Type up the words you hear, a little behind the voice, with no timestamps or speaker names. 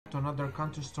to another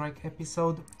Counter-Strike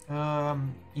episode.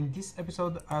 In this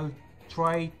episode I'll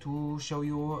try to show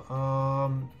you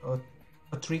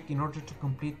a trick in order to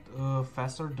complete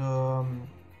faster the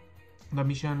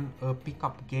mission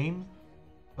pickup game,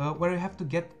 where you have to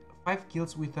get 5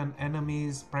 kills with an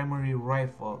enemy's primary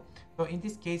rifle. So in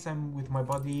this case I'm with my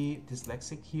buddy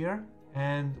Dyslexic here,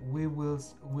 and we will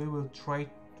try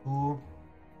to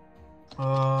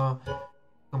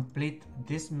complete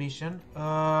this mission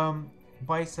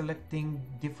by selecting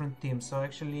different teams. So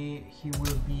actually he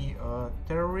will be a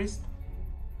terrorist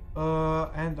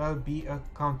and I'll be a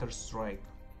Counter-Strike.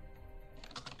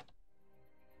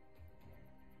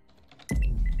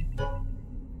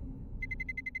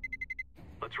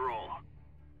 Let's roll.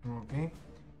 Okay.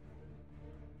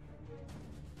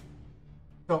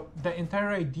 So the entire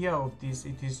idea of this,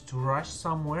 it is to rush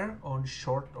somewhere on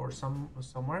short or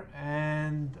somewhere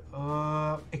and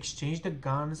exchange the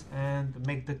guns and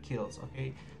make the kills.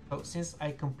 Okay. So since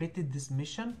I completed this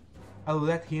mission, I'll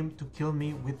let him to kill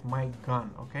me with my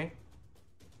gun. Okay.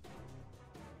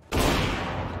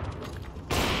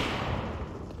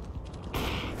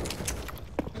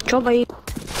 Let me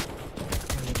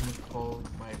call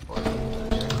my partner.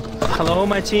 Hello,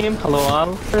 my team. Hello,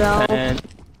 all. Hello. And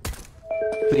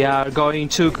we are going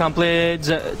to complete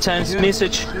the 10th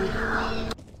message.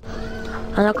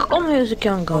 أنا كم music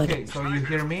كان قاعد. Okay, so you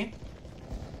hear me?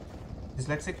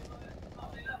 Dyslexic?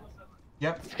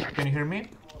 Yep. Can you hear me?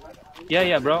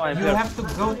 Yeah, bro. I'm You here. have to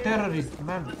go terrorist,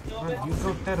 man. You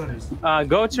go terrorist.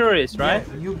 Go tourist, right?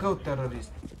 Yeah, you go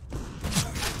terrorist.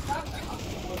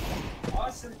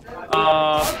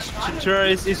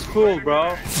 Tourist is full,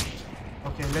 bro.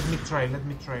 Okay, let me try.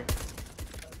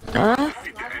 Huh?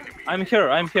 I'm here.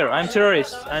 I'm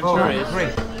tourist. I'm Oh, tourist.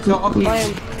 great. So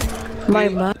okay, My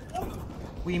man.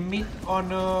 we meet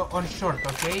on short,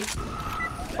 okay?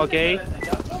 Okay.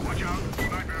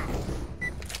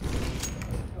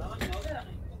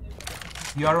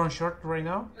 You are on short right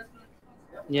now?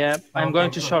 Yeah, I'm Okay,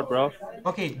 going to good. short, bro.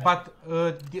 Okay, but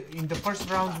in the first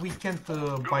round we can't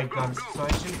buy guns. So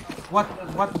actually,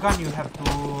 what gun you have to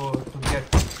get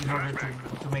in order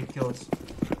to make kills?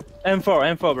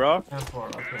 M4, bro. M4,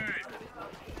 okay.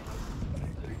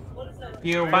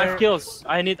 Be aware- 5 kills.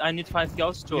 I need 5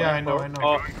 kills to Yeah, M4. I know.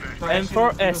 Oh, So actually,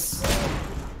 M4S.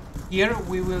 Here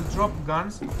we will drop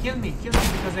guns. Kill me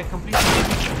because I completed the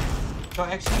mission. So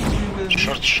actually we will meet,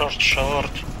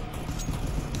 Short.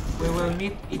 we will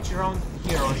meet each round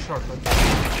here on short, okay?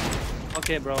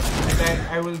 Okay, bro. And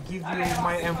I will give you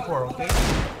my M4, okay?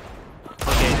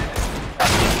 Okay.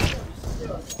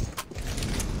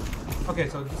 Okay,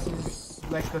 so this is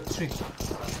like a trick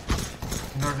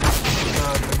in order to do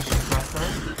the mission faster.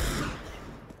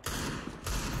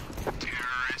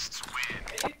 Terrorists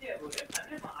win.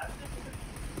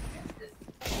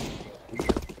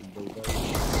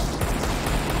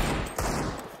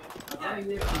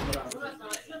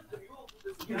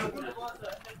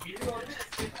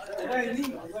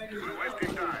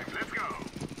 Wasting time. Let's go.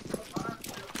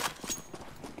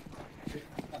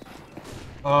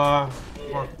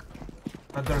 Fuck.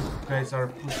 Other guys are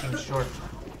pushing short.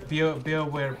 Be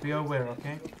aware,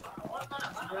 okay?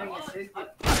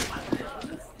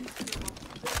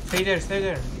 Stay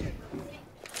there.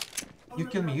 You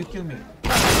kill me.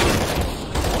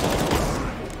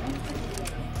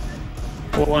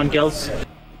 One kills.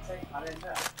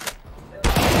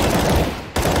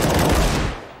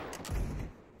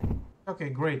 Okay,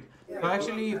 great. So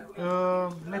actually,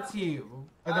 let's see.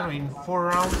 I don't know, in 4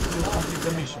 rounds we'll complete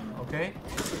the mission, okay?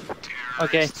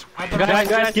 Okay. Otherwise-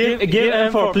 Guys, give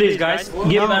M4, please, guys.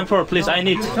 Give M4, please. I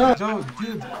need. No,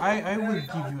 dude, I will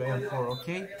give you M4,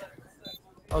 okay?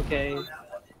 Okay.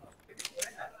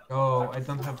 Oh, I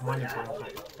don't have money for M4.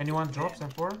 Anyone drops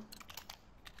M4?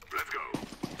 Let's go.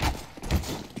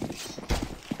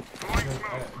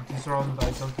 This round I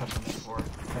don't have M4.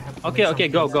 I have to Okay, make okay.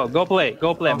 some kills. Go play, bro.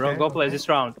 Okay, Go play okay. this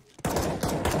round.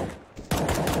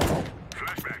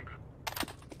 Flashbang.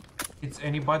 It's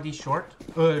anybody short?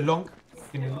 Long?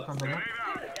 Can you look on the map?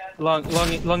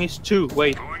 Long is 2.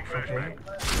 Wait. Going Okay. flashbang.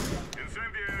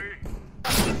 Incendiary.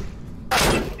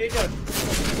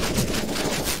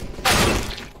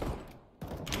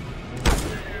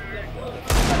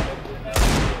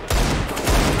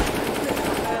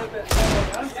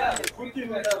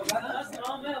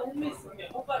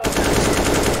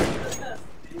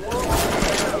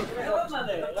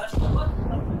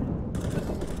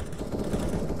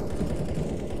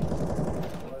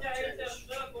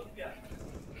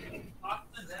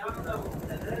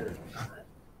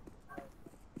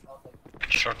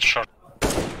 Short.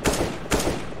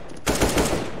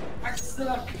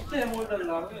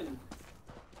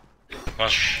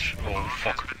 Rush. Oh,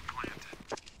 fuck.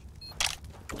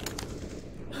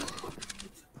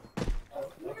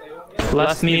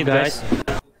 Last minute, guys.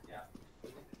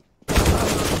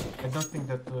 I don't think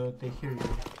that they hear you.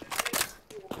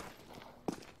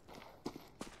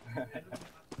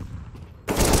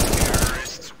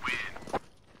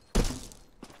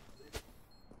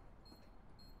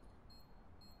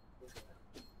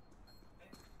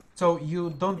 So you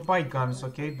don't buy guns,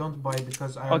 okay? Don't buy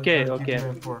because I'll Okay, give okay.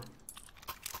 you M4.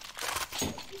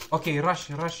 Okay, rush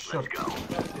short. Go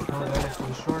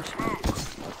directly short.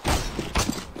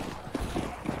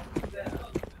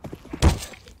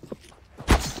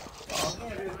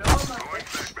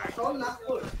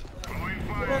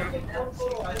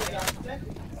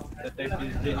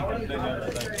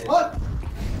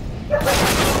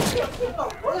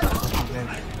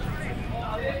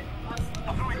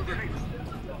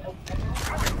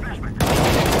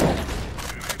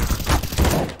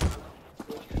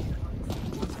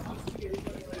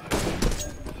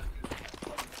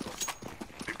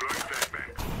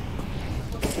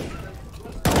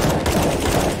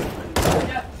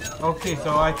 Okay,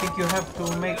 so I think you have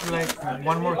to make like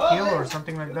one more kill or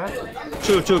something like that.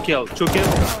 Two kill.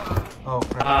 Oh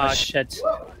crap. Ah, shit.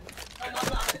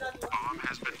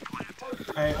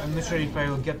 I'm not sure if I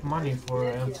will get money for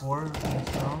M4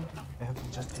 next round. I have to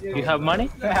just. You have money?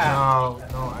 No,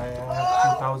 I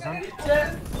have 2,000.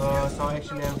 So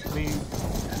actually I'll play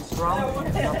this round.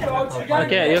 And after that I'll buy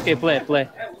Okay, play.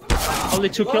 Only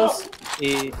 2 kills.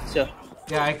 So.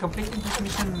 Yeah, I completed this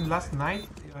mission last night.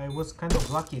 I was kind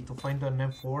of lucky to find an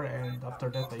M4, and after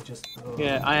that I just.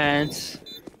 Yeah, and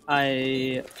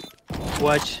I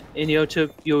watch in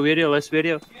YouTube your last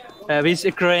video with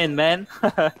Ukraine, man.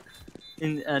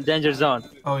 In danger zone.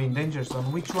 Oh, in danger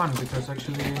zone. Which one? Because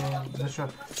actually, not sure.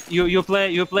 You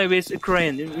play with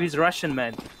Ukraine, with Russian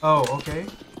man. Oh, okay.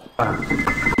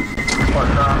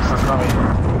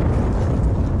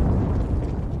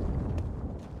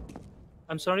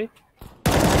 I'm sorry.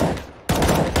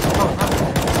 Oh, nothing.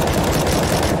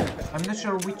 I'm not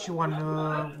sure which one,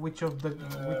 which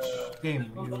game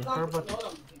you refer, but.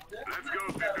 Let's go,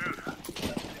 people.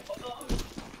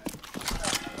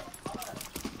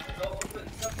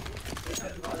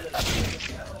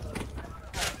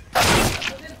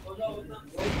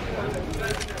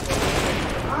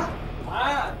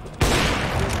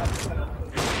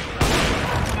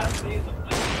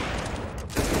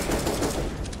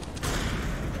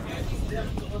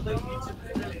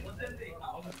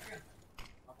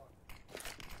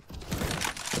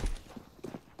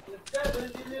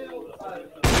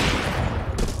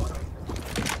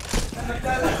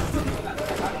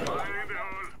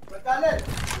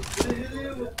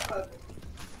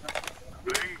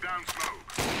 Laying down smoke.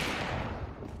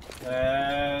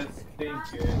 Let's think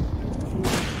it.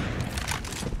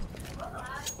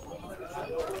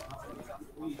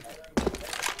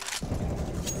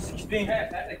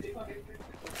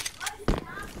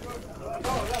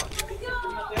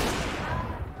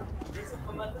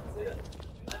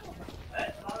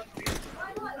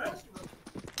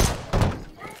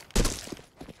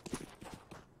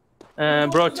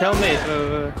 Bro, tell me,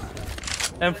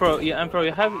 Emperor, you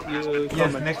have you?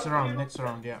 Yes, comment. next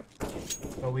round, yeah.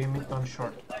 So we meet on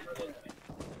short.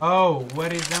 Oh,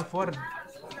 where is M4?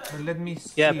 Let me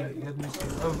see. Yep. Let me see.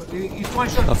 Oh, it's one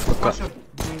shot. One shot.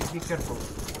 Be careful.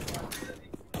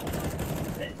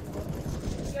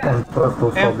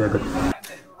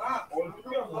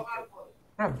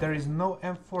 Crap, there is no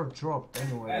M4 dropped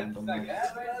anywhere on the map.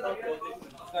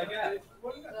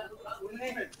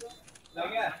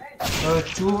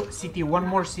 Two CT, one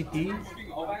more CT.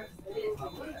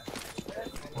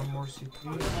 One more CT.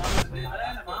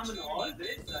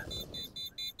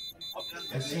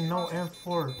 I see no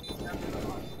M4.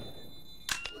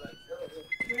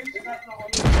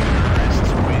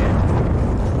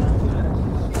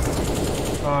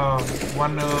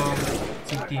 One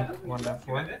CT, one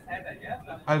M4.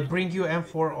 I'll bring you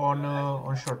M4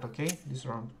 on short, okay? This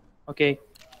round. Okay.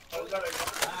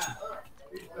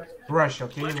 Rush,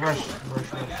 okay? Rush. Throwing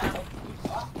fire.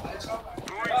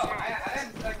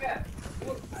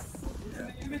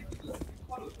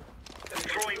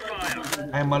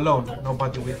 I'm alone,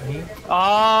 nobody with me.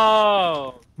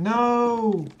 Oh!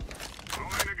 No!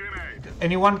 Throwing a grenade.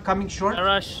 Anyone coming short? A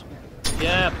rush.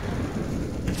 Yeah.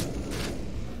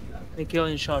 They kill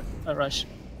in shot. A rush.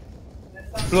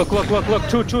 Look.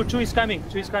 Two is coming.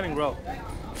 Two is coming, bro.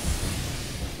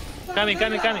 Coming.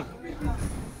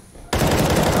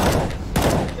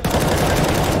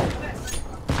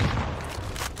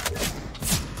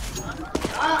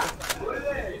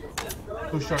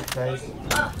 Too short, guys.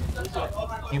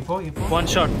 Info. One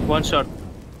shot.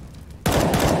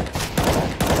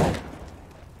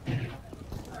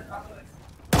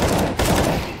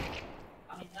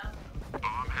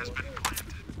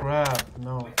 Crap,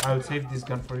 no. I'll save this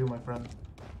gun for you, my friend.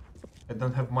 I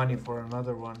don't have money for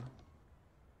another one.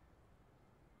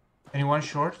 Anyone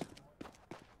short?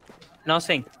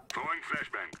 Nothing. Throwing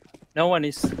flashbang. No one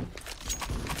is.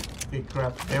 Big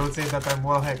crap. They would say that I'm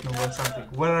well hacked or something.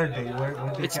 Where are they? Where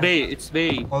they It's camp? B. It's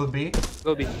B. All B?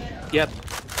 Go B. Yep.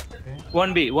 Okay.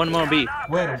 One B. One more B.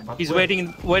 Where? But He's where?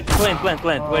 waiting. Wait. Plant.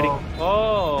 Oh. Waiting.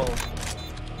 Oh.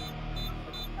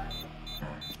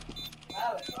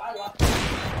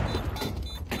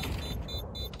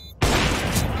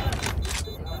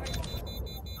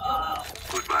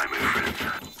 Goodbye, my friend.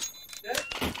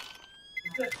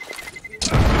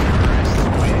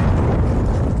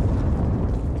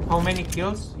 How many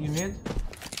kills you need?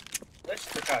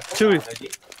 Two.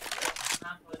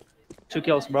 2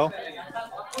 kills, bro.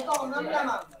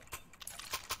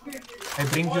 I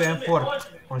bring you M4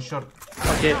 on short.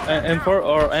 Okay. M4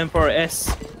 or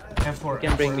M4S. M4.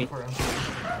 Can bring me. M4.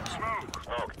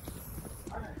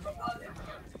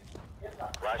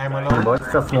 I'm alone. Давайте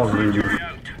сейчас смог выйдет.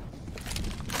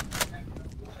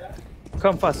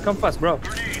 Come fast, bro.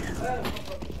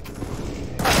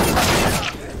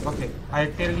 Okay,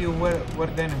 I'll tell you where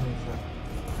the enemy is.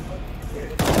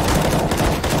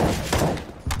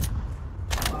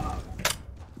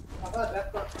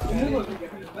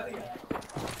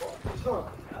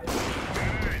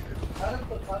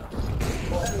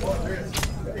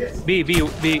 B.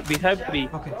 We have B.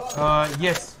 Okay.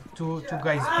 Yes. Two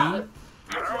guys B.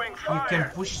 You can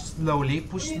push slowly.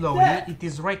 It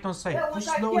is right on side. Push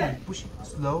slowly. Push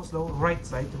slow. Right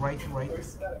side. Right.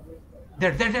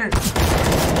 There.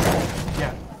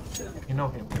 Yeah. You know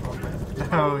him.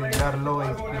 Oh, you are low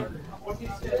HP.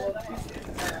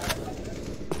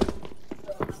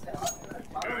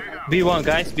 B1,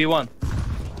 guys. B1.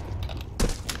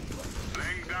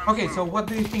 Okay, so what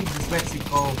do you think, dyslexic,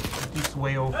 of this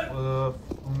way of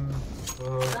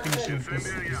finishing this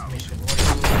mission?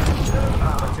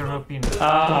 What's your opinion?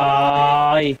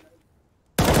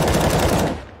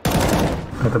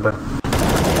 Это Б.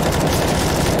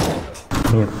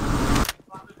 Нет.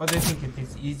 What do you think? It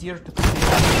is easier to complete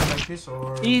something like this,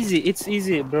 or Easy. It's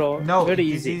easy, bro. no?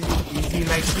 Very it is easy. easy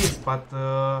like this, but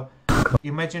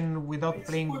imagine without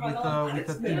playing with a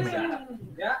teammate.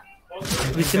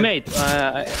 With teammate,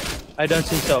 I don't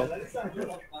think so.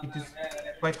 It is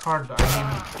quite hard. I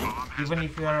mean, even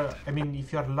if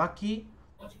you are lucky,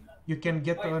 you can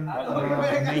get an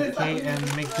AK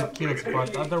and make the kills,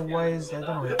 but otherwise, I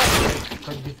don't know, it's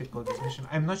quite difficult, this mission.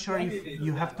 I'm not sure if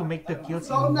you have to make the kills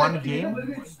in one game,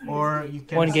 or you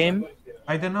can... One game?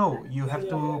 I don't know, you have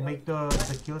to make the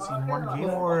kills in one game,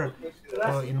 or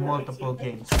in multiple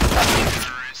games.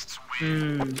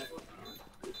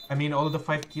 I mean, all the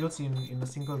 5 kills in a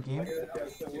single game?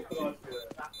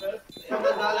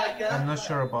 I'm not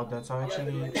sure about that, so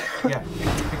actually, yeah.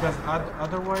 Because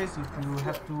otherwise, if you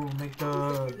have to make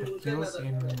the kills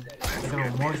in, I don't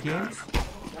know, more games,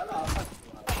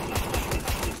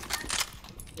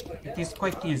 it is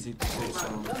quite easy to say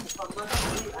so.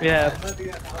 Yeah.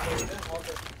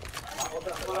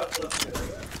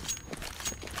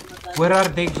 Where are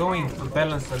they going to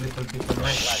balance a little bit the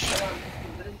match?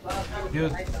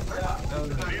 Dude,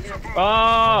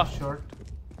 short.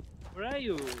 Where are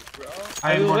you, bro?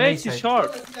 I'm on way A too side.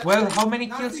 short. Well, how many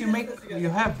kills you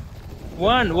have?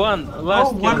 One.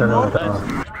 Last one kill.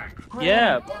 more?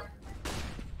 Yeah.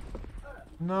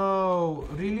 No,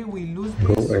 really, we lose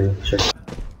Go this? A, check.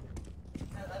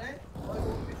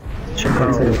 Check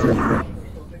out.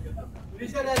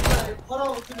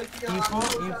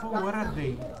 Info, where are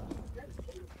they?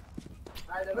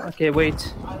 Okay,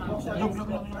 wait. Look.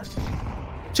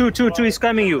 Two is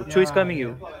coming you. Two is coming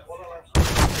you.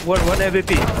 One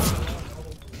MVP.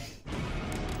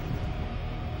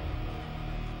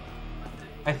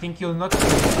 I think you'll not on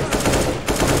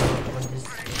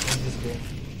this game.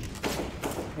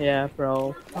 Yeah,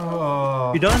 bro.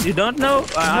 Oh. You don't know?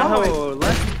 I No, know.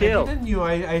 Last kill. I didn't knew.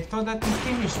 I thought that you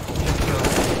finished the kill.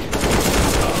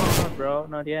 Oh, bro,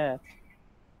 not yet.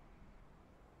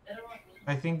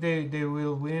 I think they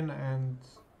will win, and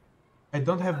I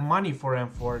don't have money for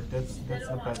M4. That's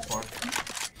the bad part.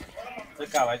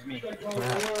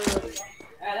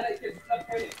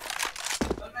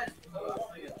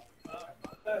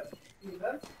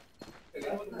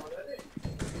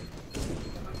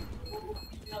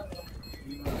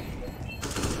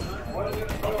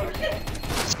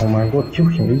 О май год,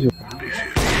 Тюхин видео.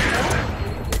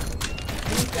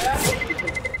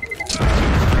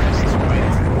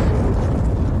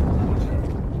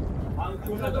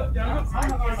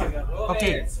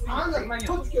 Okay.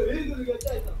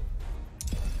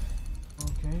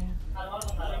 Okay.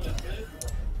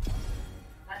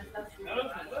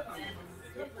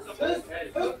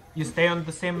 You stay on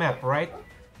the same map, right?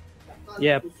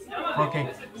 Yep. Okay.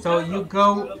 So you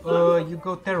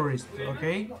go terrorist,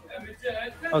 okay?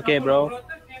 Okay, bro.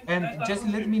 And just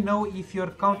let me know if your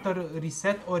counter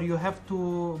reset or you have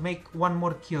to make one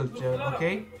more kill,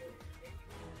 okay?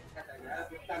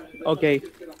 Okay.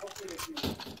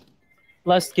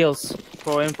 Last kills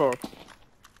for M4.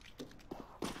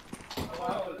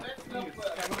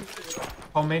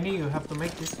 How many you have to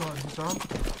make this round?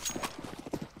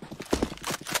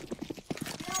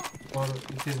 Or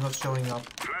it is not showing up?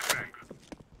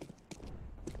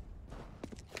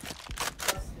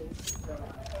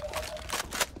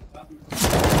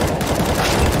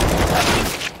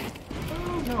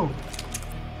 Oh no!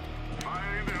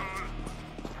 Fire in the hole.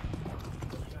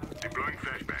 Deploying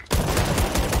flashbang.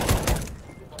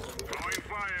 Throwing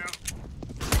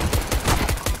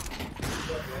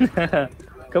fire.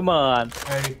 Come on.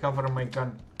 I recover my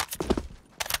gun.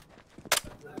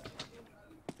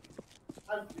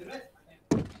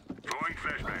 Throwing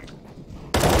flashbang.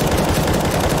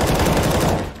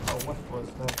 Oh, what was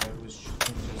that? I was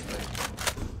shooting just like...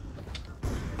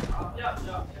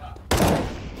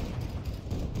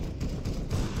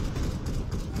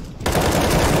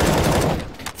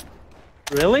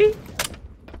 Really?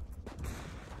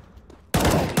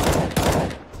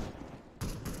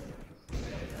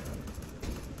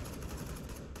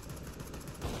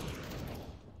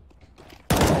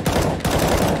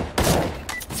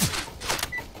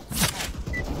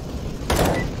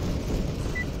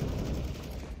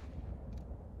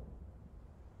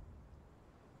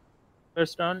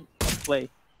 First round, play.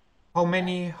 How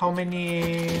many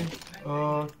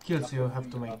kills you have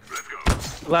to make?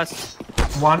 Last.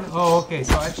 One? Oh, okay.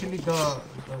 So actually the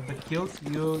kills,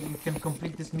 you can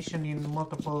complete this mission in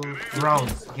multiple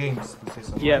rounds, games, to say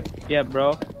so. Yep, yeah,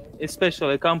 bro.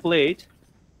 Especially complete.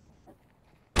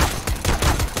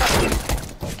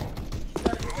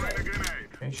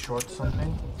 Okay, short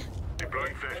something.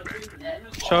 Deploying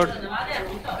flashbang. Short.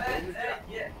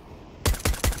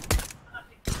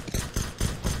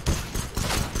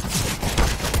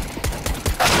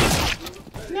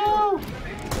 No!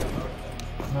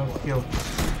 No kill.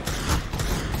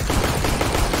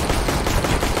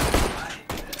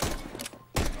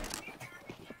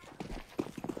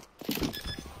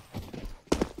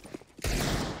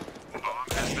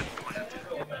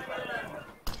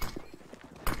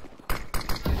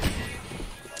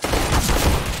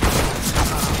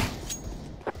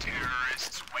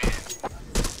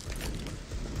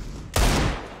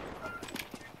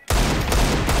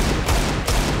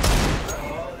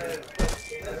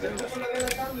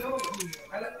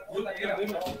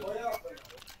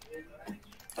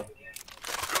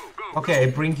 Okay, I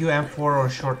bring you M4 or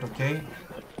short, okay?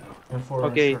 M4 or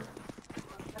Okay. short.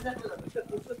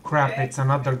 Crap, it's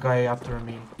another guy after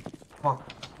me. Fuck.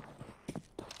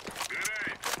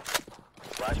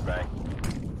 Flashbang.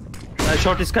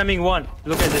 Short is coming one.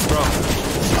 Look at this, bro.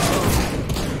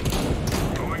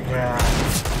 Yeah.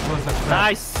 It was a crap.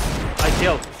 Nice. I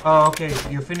killed. Oh, okay.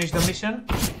 You finished the mission?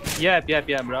 Yep,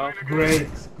 bro. Great,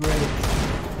 great.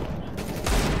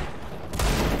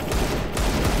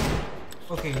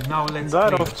 Okay, now let's play.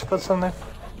 Здоровьте, пацаны.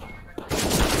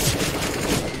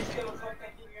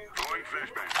 Throwing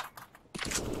flashbang.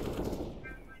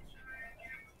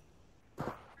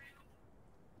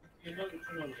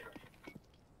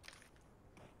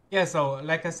 Yeah, so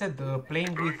like I said,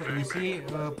 playing with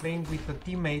playing with a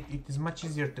teammate, it is much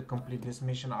easier to complete this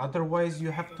mission. Otherwise, you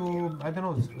have to, I don't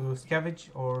know, scavenge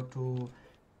or to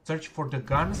search for the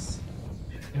guns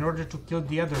in order to kill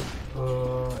the other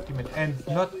teammate. And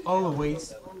not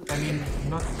always, I mean,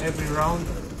 not every round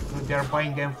they are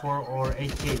buying M4 or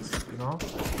AKs, you know?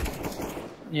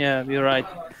 Yeah, you're right.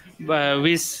 But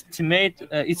with teammate,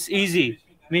 it's easy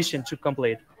mission to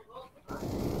complete.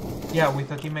 Yeah,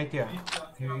 with a teammate, yeah.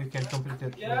 You can complete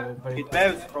it very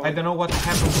fast. I don't know what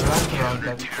happened last round,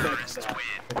 but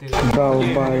it,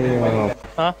 Долбоёб.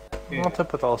 Huh? Ну ты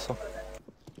пытался.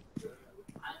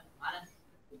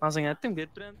 Nothing. I think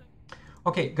good trend.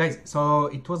 okay, guys, so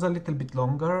it was a little bit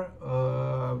longer,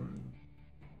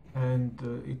 and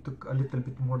it took a little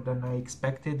bit more than I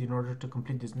expected in order to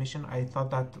complete this mission. I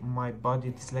thought that my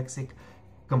body dyslexic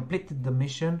completed the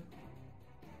mission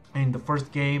in the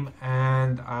first game,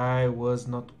 and I was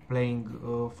not playing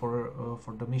for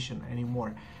the mission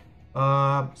anymore.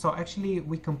 So actually,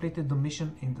 we completed the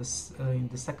mission in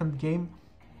the second game.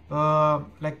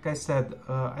 like I said,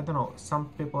 I don't know, some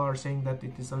people are saying that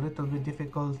it is a little bit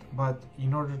difficult, but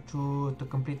in order to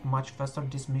complete much faster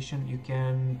this mission, you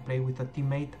can play with a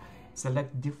teammate,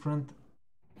 select different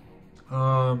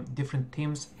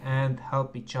teams and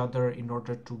help each other in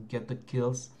order to get the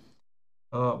kills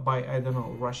by, I don't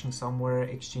know, rushing somewhere,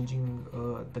 exchanging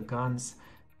the guns.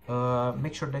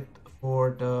 Make sure that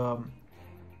for the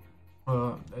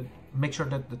make sure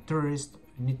that the terrorists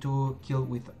need to kill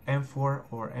with M4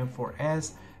 or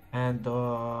M4S, and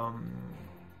the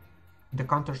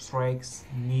counter strikes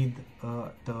need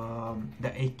the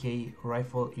AK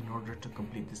rifle in order to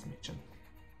complete this mission.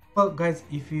 Well guys,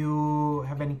 if you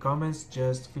have any comments,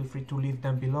 just feel free to leave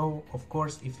them below. Of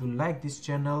course, if you like this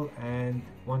channel and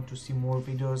want to see more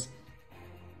videos,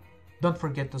 don't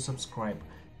forget to subscribe.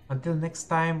 Until next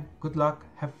time, good luck,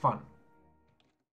 have fun.